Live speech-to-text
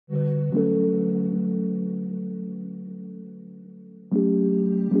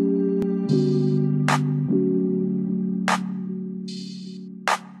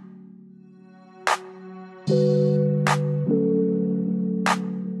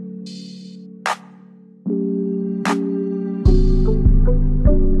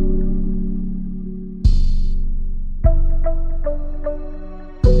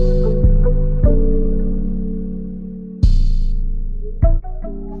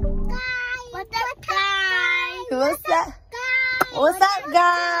What's up? What's up,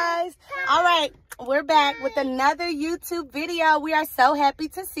 guys? All right, we're back with another YouTube video. We are so happy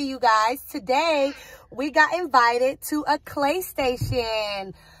to see you guys. Today, we got invited to a clay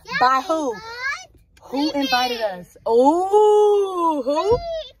station. By who? Who invited us? Oh, who?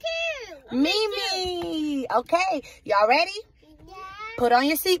 Mimi. Okay, y'all ready? Yeah. Put on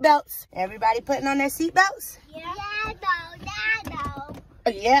your seatbelts. Everybody putting on their seatbelts? Yeah, no.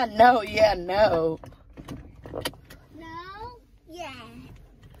 Yeah, no, yeah, no. No, yeah.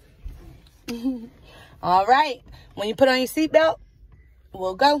 All right. When you put on your seatbelt,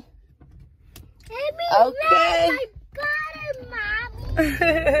 we'll go. Okay. I got it,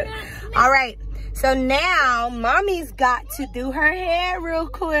 Mommy. All right. So now, Mommy's got to do her hair real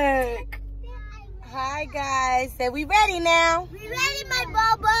quick. Hi, guys. Say we ready now. We ready, my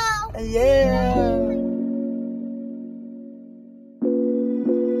Bobo? Yeah.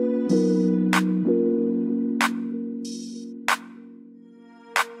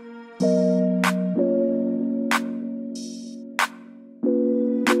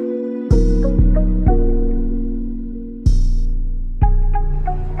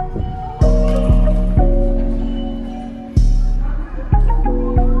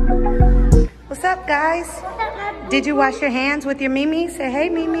 What's up, guys? Did you wash your hands with your Mimi? Say hey,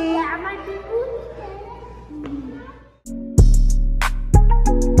 Mimi. Yeah, my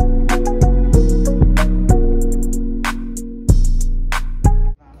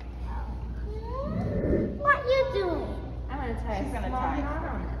What you doing? I'm gonna tie a small knot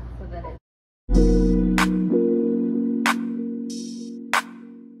on it so that it.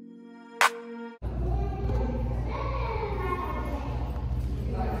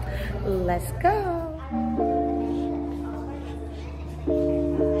 Let's go.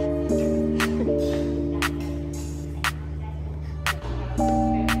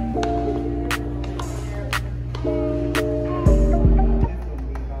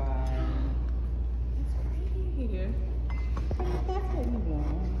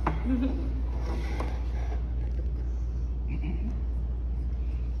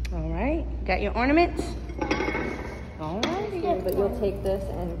 All right, got your ornaments? All right. But you'll take this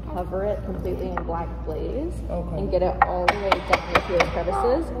and cover it completely in black glaze and get it all the way down into those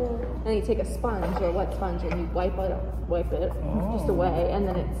crevices. And then you take a sponge or a wet sponge and you wipe it just away, and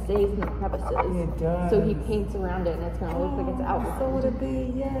then it stays in the crevices. It does. So he paints around it, and it's gonna look like it's out. So would it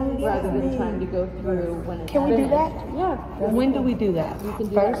be? Yeah. Rather than trying to go through when it's Can we do that? Yeah. When do we do that? You can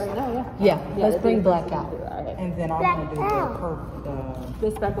do First? that right now. Yeah. Yeah, let's bring black out. All right. And then I'm gonna do the purple.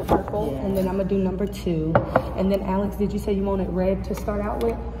 The speckled purple. And then I'm gonna do number 2. And then Alex, did you say you wanted red to start out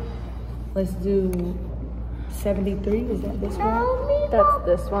with? Let's do 73, is that this one? That's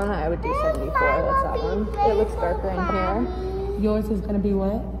this one. I would do 74. That's that one. It looks darker in here. Yours is gonna be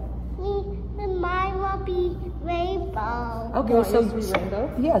what? Mine will be rainbow. Okay, You so want yours to be rainbow?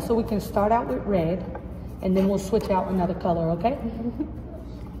 yeah, so we can start out with red, and then we'll switch out another color, okay?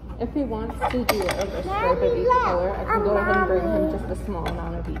 If he wants to do like a stripe of each color, I can go ahead and bring him just a small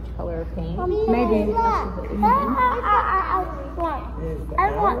amount of each color of paint. Maybe.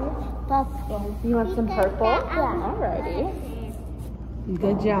 I want purple. You want some purple? Yeah. Alrighty.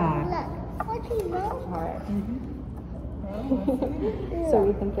 Good job. Look, what do you know? Alright. So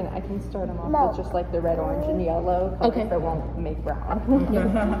we can, I can start him off with just like the red, orange, and yellow colors Okay. that won't make brown.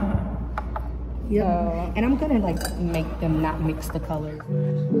 Yeah. So- And I'm gonna like make them not mix the colors.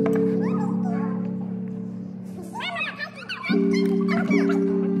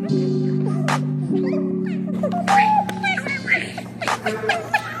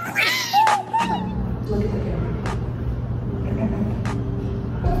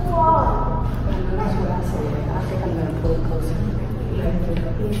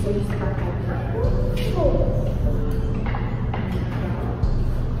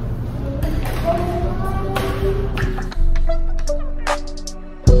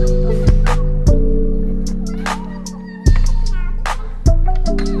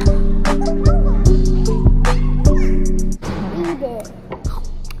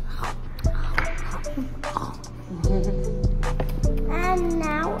 And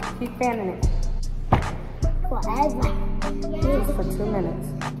now, Keep fanning it forever. for 2 minutes.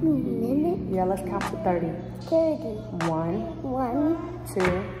 2 minutes, Yeah, let's count to 30. 30. 1, 1,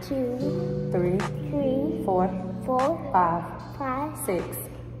 2, 2, 3, 3, 4, 4, 5, 5, 6,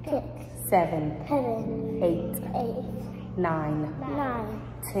 6, 7, 7, 8, 8, 9, 9,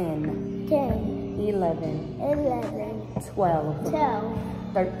 10, 10, 11, 11, 12, 12,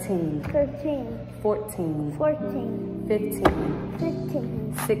 13, 13, 14, 14, 15,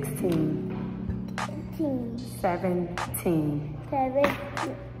 15, 16, 18, 17, 17,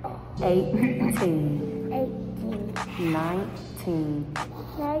 18, 18. 19.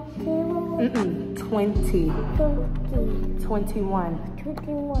 19. 20. 20. 21.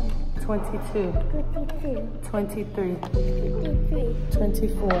 21. 22. 22. 23. 23.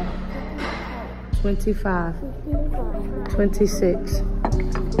 24. 25. 25. 26.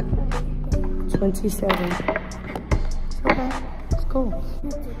 27. Okay, it's cool.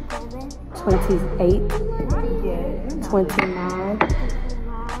 28. 29.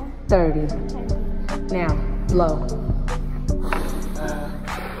 30. Now, low.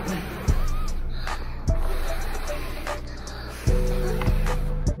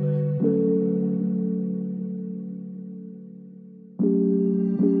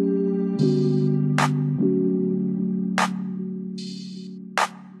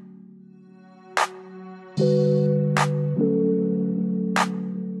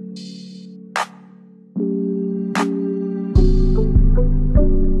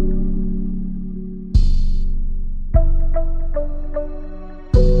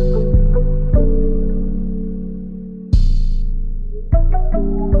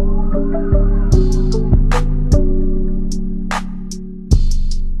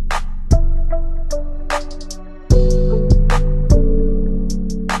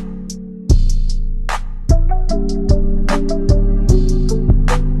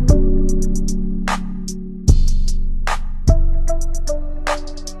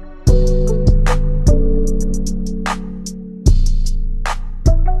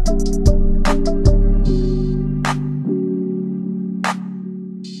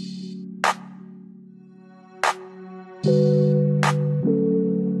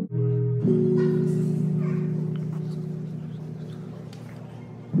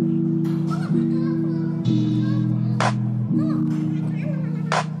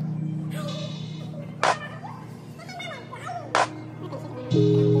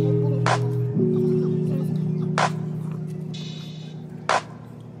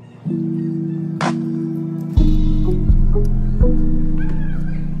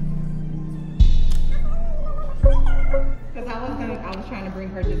 I was trying to bring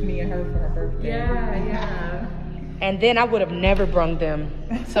her, just me and her for her birthday. Yeah. And then I would have never brung them.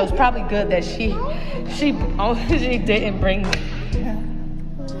 So it's probably good that she didn't bring me.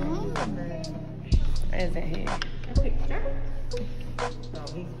 Isn't he? Oh,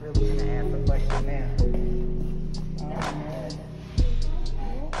 he's really gonna ask a question now.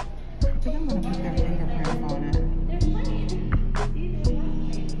 I think I'm gonna put their fingerprints on it.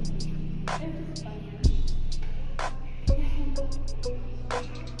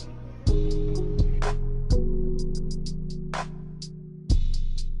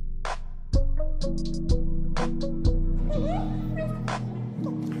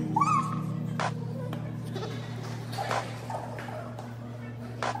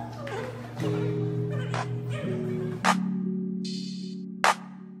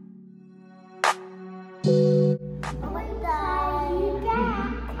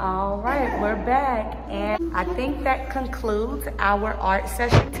 All right, we're back, and I think that concludes our art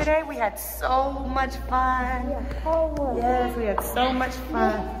session today. We had so much fun. Yes, we had so much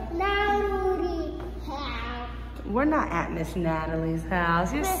fun. We're not at Miss Natalie's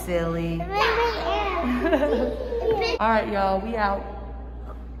house. You're silly. All right, y'all, we out.